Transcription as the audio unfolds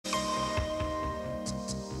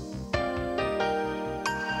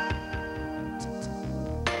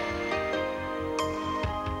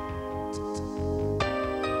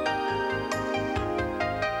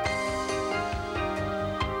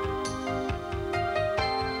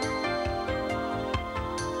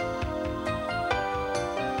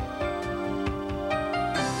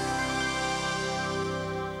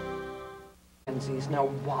Now,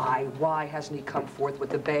 why? Why hasn't he come forth with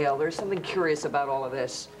the bail? There's something curious about all of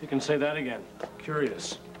this. You can say that again.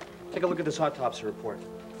 Curious. Take a look at this autopsy report.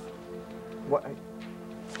 What?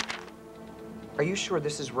 Are you sure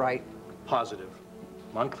this is right? Positive.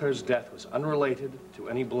 Montclair's death was unrelated to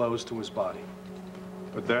any blows to his body.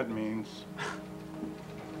 But that means...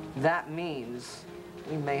 That means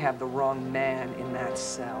we may have the wrong man in that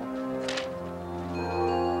cell.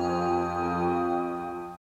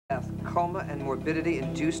 Coma and morbidity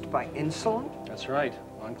induced by insulin? That's right.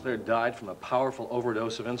 Montclair died from a powerful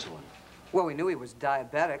overdose of insulin. Well, we knew he was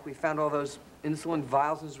diabetic. We found all those insulin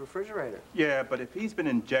vials in his refrigerator. Yeah, but if he's been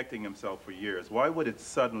injecting himself for years, why would it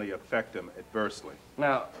suddenly affect him adversely?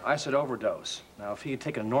 Now, I said overdose. Now, if he had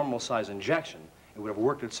taken a normal-size injection, it would have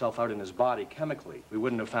worked itself out in his body chemically. We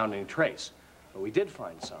wouldn't have found any trace. But we did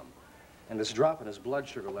find some. And this drop in his blood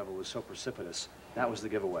sugar level was so precipitous, that was the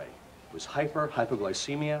giveaway. It was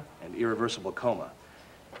hypoglycemia, and irreversible coma.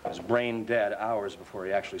 His brain dead hours before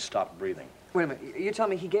he actually stopped breathing. Wait a minute, you're telling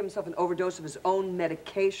me he gave himself an overdose of his own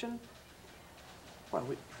medication? Well,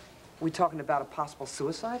 we talking about a possible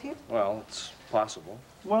suicide here? Well, it's possible.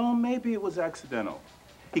 Well, maybe it was accidental.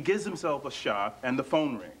 He gives himself a shot, and the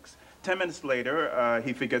phone rings. 10 minutes later,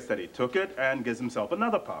 he forgets that he took it and gives himself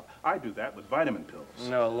another pop. I do that with vitamin pills.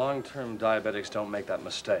 No, long-term diabetics don't make that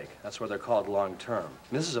mistake. That's why they're called long-term.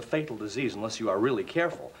 This is a fatal disease unless you are really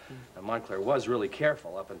careful. And Montclair was really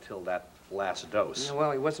careful up until that last dose.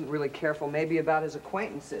 Well, he wasn't really careful maybe about his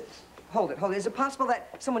acquaintances. Hold it. Is it possible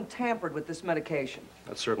that someone tampered with this medication?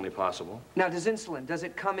 That's certainly possible. Now, does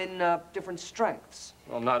it come in different strengths?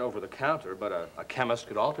 Well, not over the counter, but a chemist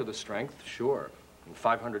could alter the strength, sure. And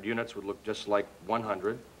 500 units would look just like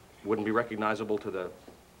 100. Wouldn't be recognizable to the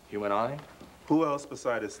human eye. Who else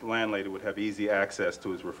besides his landlady would have easy access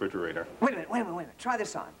to his refrigerator? Wait a minute. Try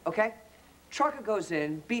this on, okay? Trucker goes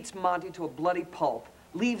in, beats Monty to a bloody pulp,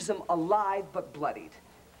 leaves him alive but bloodied.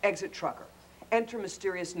 Exit Trucker. Enter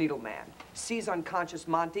mysterious needle man. Sees unconscious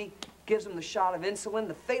Monty, gives him the shot of insulin,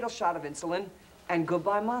 the fatal shot of insulin, and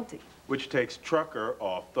goodbye Monty. Which takes Trucker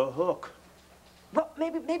off the hook. Well,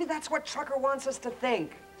 maybe that's what Trucker wants us to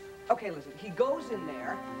think. Okay, listen, he goes in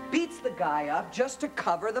there, beats the guy up just to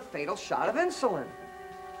cover the fatal shot of insulin.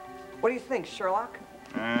 What do you think, Sherlock?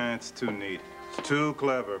 It's too neat. It's too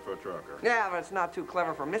clever for Trucker. Yeah, but it's not too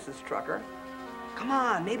clever for Mrs. Trucker. Come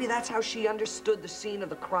on, maybe that's how she understood the scene of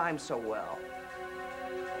the crime so well.